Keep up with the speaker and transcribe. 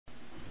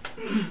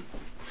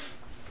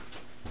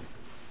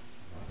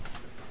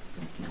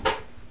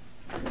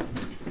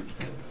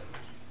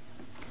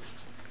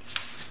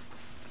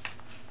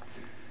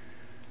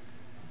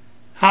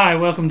Hi,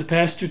 welcome to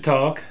Pastor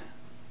Talk.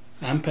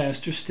 I'm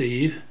Pastor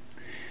Steve.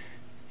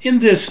 In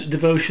this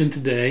devotion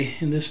today,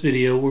 in this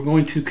video, we're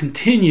going to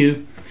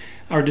continue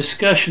our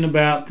discussion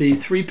about the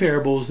three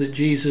parables that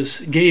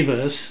Jesus gave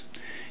us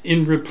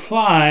in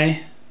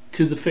reply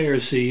to the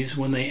Pharisees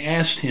when they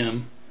asked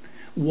him,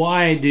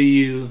 why do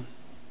you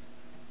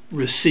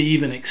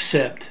receive and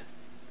accept?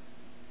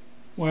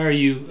 Why are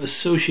you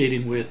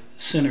associating with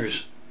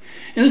sinners?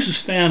 And this is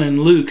found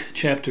in Luke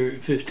chapter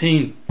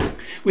 15.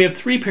 We have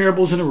three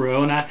parables in a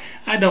row, and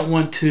I don't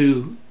want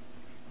to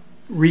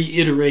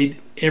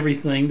reiterate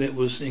everything that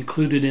was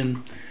included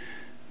in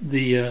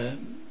the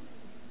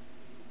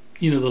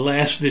the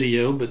last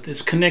video, but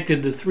it's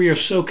connected. The three are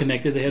so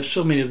connected. They have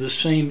so many of the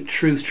same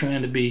truths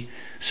trying to be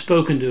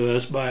spoken to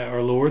us by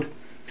our Lord.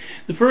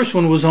 The first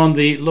one was on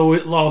the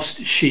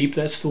lost sheep.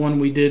 That's the one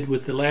we did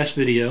with the last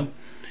video.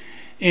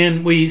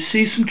 And we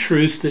see some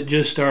truths that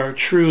just are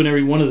true in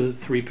every one of the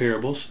three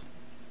parables.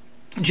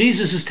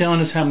 Jesus is telling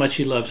us how much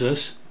he loves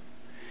us.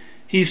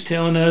 He's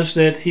telling us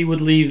that he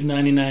would leave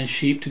 99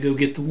 sheep to go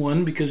get the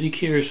one because he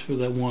cares for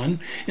that one.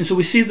 And so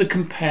we see the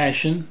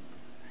compassion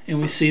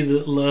and we see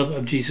the love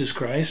of Jesus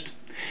Christ.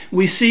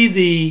 We see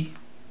the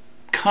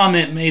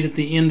comment made at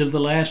the end of the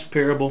last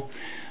parable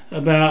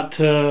about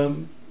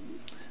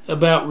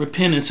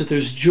repentance, that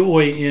there's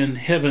joy in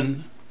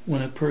heaven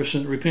when a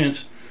person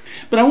repents.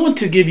 But I want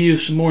to give you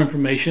some more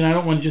information. I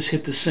don't want to just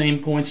hit the same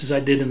points as I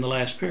did in the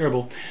last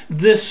parable.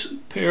 This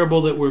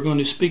parable that we're going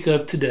to speak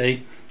of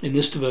today in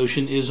this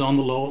devotion is on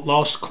the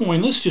lost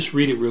coin. Let's just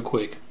read it real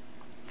quick.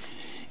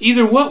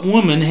 Either what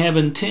woman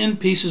having 10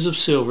 pieces of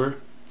silver,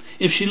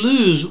 if she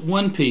lose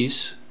one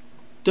piece,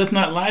 doth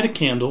not light a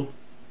candle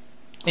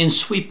and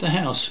sweep the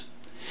house,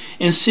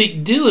 and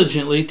seek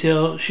diligently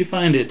till she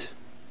find it?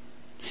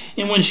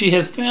 And when she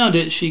hath found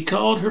it, she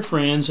called her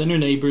friends and her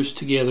neighbors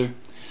together,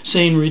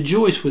 saying,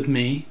 Rejoice with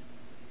me,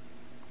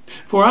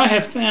 for I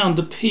have found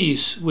the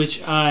piece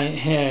which I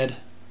had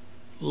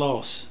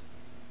lost.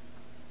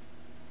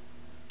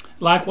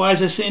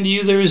 Likewise I say unto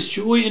you, there is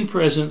joy in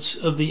presence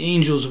of the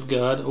angels of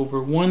God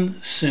over one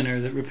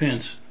sinner that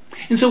repents.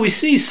 And so we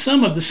see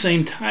some of the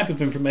same type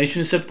of information,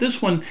 except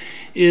this one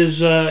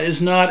is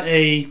not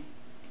a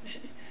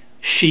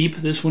sheep.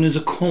 This one is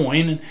a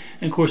coin,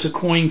 and of course a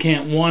coin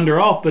can't wander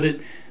off, but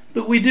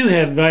we do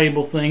have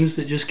valuable things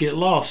that just get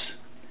lost.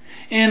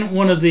 And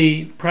one of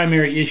the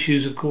primary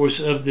issues, of course,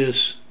 of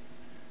this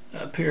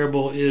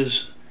parable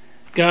is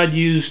God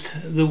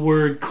used the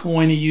word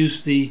coin. He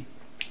used the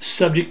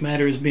subject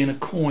matter as being a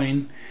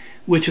coin,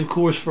 which, of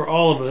course, for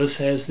all of us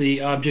has the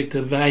object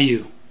of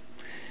value.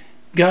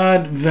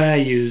 God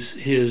values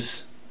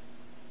his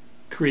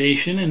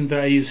creation and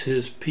values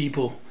his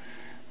people,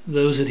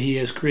 those that he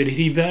has created.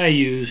 He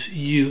values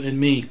you and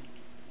me.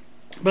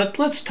 But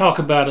let's talk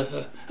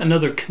about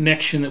another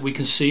connection that we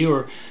can see,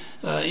 or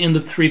in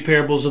the three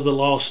parables of the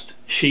lost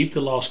sheep,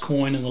 the lost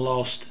coin, and the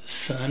lost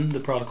son, the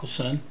prodigal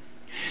son.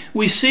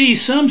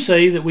 Some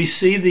say that we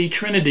see the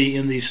Trinity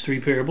in these three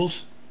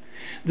parables.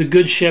 The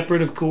good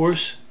shepherd, of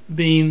course,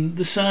 being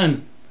the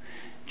son.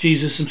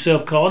 Jesus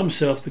himself called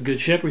himself the good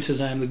shepherd. He says,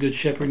 I am the good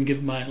shepherd and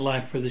give my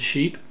life for the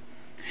sheep.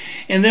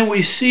 And then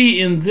we see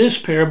in this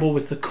parable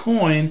with the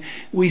coin,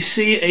 we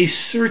see a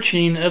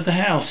searching of the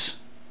house.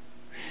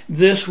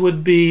 This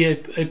would be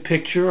a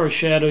picture or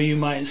shadow, you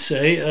might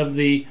say, of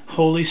the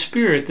Holy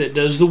Spirit that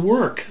does the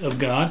work of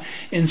God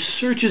and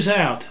searches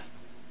out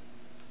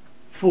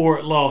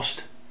for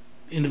lost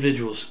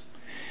individuals.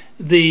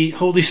 The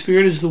Holy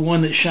Spirit is the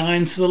one that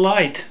shines the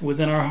light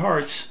within our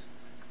hearts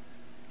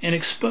and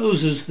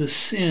exposes the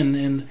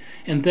sin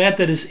and that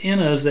is in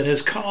us that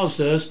has caused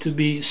us to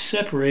be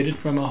separated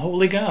from a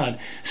holy God,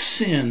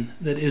 sin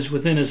that is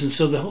within us. And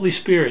so the Holy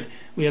Spirit,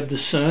 we have the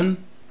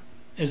Son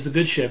as the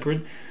Good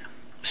Shepherd,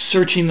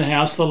 searching the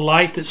house. The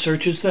light that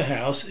searches the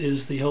house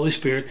is the Holy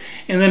Spirit.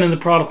 And then in the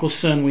prodigal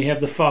son, we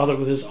have the Father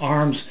with his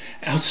arms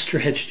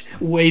outstretched,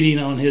 waiting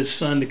on his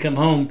son to come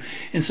home.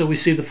 And so we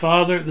see the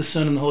Father, the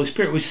Son, and the Holy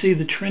Spirit. We see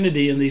the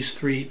Trinity in these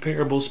three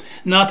parables.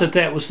 Not that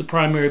that was the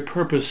primary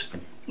purpose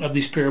of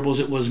these parables.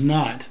 It was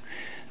not.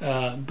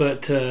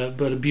 But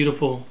a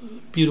beautiful,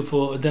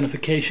 beautiful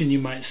identification, you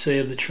might say,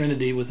 of the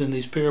Trinity within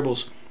these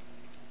parables.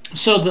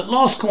 So the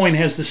lost coin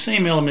has the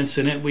same elements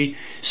in it. We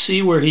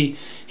see where he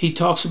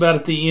talks about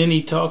at the end,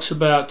 he talks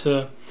about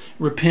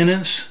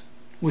repentance,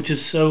 which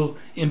is so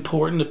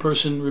important. The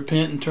person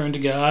repent and turn to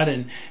God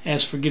and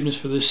ask forgiveness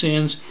for their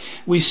sins.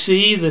 We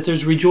see that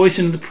there's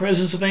rejoicing in the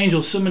presence of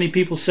angels. So many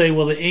people say,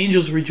 well, the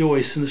angels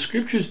rejoice, and the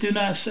scriptures do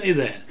not say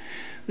that.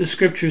 The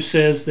scripture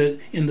says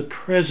that in the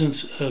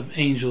presence of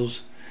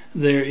angels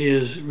there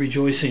is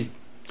rejoicing.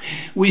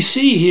 We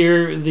see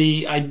here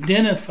the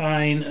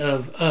identifying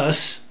of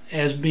us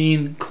as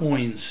being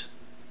coins.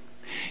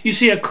 You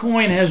see, a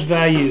coin has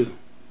value.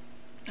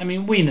 I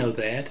mean, we know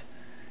that.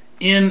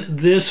 in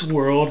this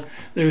world,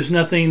 there's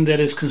nothing that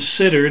is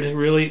considered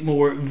really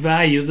more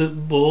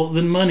valuable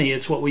than money.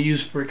 It's what we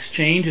use for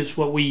exchange. It's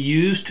what we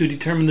use to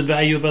determine the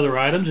value of other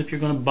items. If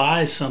you're going to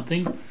buy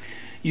something,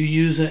 you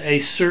use a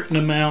certain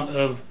amount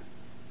of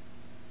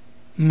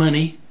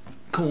money,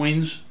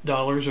 coins,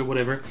 dollars, or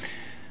whatever,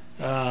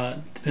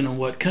 depending on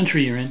what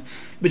country you're in.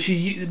 But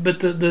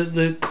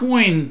the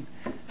coin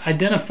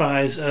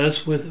identifies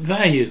us with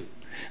value.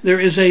 There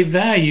is a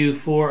value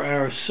for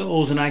our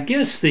souls, and I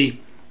guess the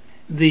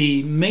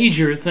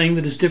major thing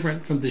that is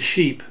different from the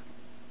sheep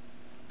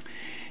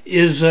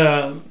is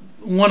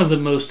one of the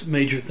most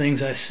major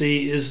things I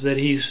see is that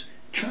he's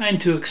trying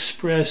to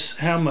express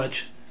how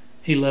much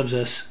he loves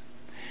us.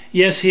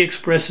 Yes, he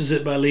expresses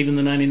it by leaving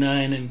the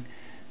 99 and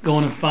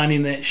going and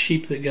finding that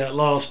sheep that got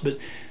lost,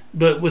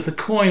 but with the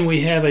coin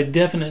we have a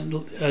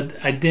definite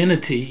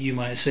identity, you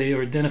might say,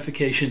 or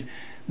identification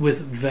with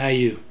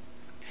value.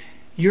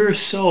 Your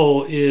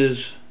soul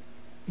is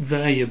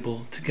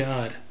valuable to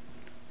God.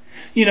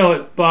 You know,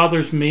 it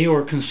bothers me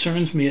or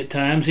concerns me at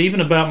times, even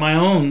about my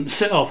own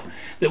self,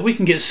 that we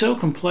can get so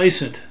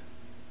complacent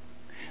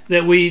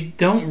that we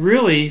don't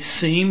really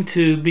seem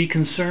to be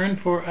concerned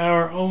for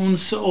our own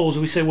souls.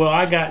 We say, well,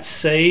 I got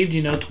saved,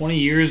 20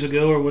 years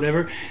ago or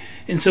whatever,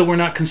 and so we're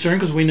not concerned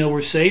because we know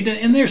we're saved,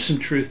 and there's some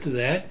truth to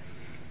that.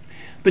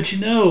 But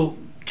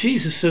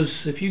Jesus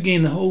says, if you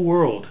gain the whole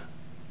world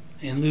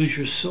and lose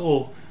your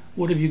soul,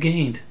 what have you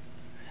gained?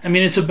 I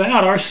mean, it's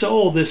about our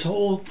soul, this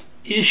whole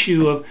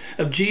issue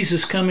of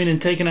Jesus coming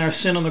and taking our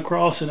sin on the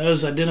cross and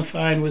us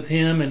identifying with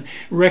him and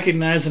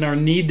recognizing our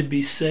need to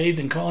be saved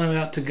and calling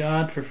out to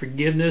God for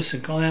forgiveness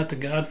and calling out to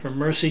God for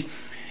mercy.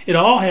 It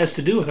all has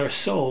to do with our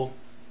soul.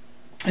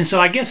 And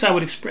so I guess I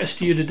would express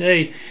to you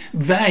today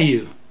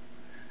value.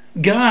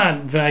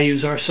 God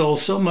values our soul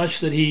so much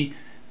that he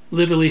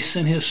literally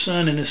sent his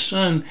son, and his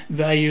son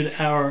valued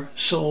our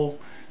soul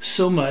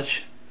so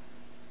much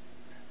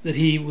that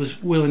he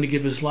was willing to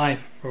give his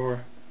life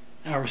for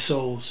our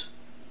souls.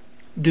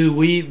 Do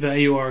we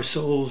value our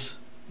souls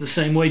the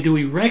same way? Do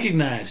we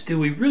recognize? Do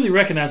we really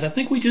recognize? I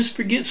think we just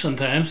forget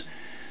sometimes.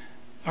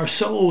 Our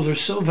souls are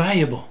so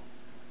valuable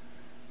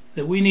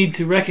that we need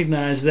to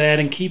recognize that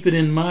and keep it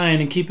in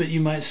mind and keep it, you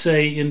might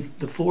say, in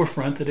the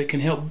forefront, that it can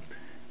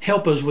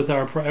help us with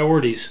our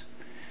priorities.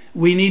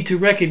 We need to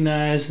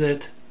recognize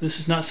that this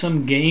is not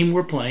some game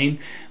we're playing.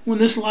 When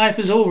this life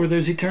is over,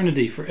 there's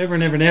eternity forever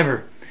and ever and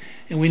ever.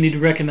 And we need to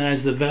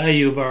recognize the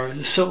value of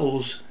our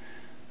souls,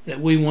 that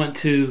we want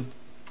to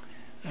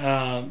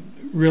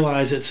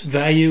realize its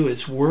value,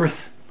 its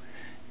worth,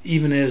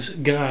 even as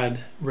God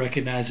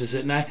recognizes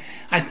it. And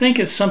I think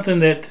it's something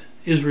that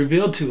is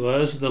revealed to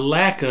us. The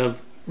lack of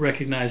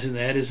recognizing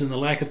that is in the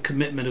lack of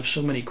commitment of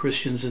so many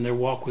Christians in their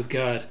walk with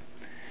God.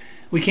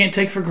 We can't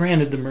take for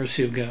granted the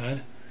mercy of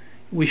God.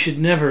 We should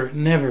never,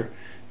 never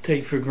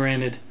take for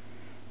granted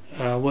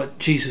what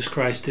Jesus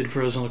Christ did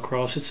for us on the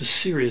cross. It's a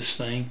serious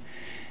thing.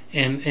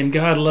 And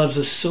God loves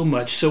us so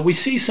much. So we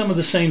see some of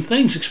the same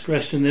things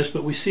expressed in this,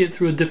 but we see it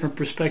through a different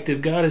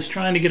perspective. God is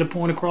trying to get a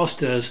point across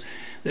to us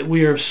that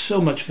we are of so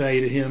much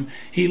value to him.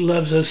 He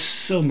loves us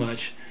so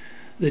much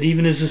that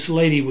even as this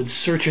lady would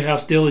search a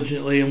house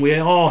diligently, and we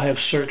all have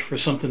searched for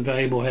something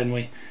valuable, hadn't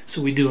we?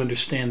 So we do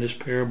understand this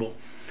parable.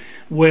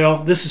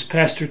 Well, this is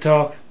Pastor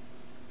Talk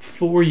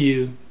for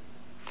you.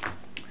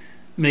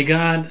 May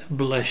God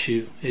bless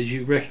you as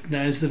you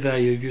recognize the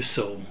value of your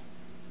soul.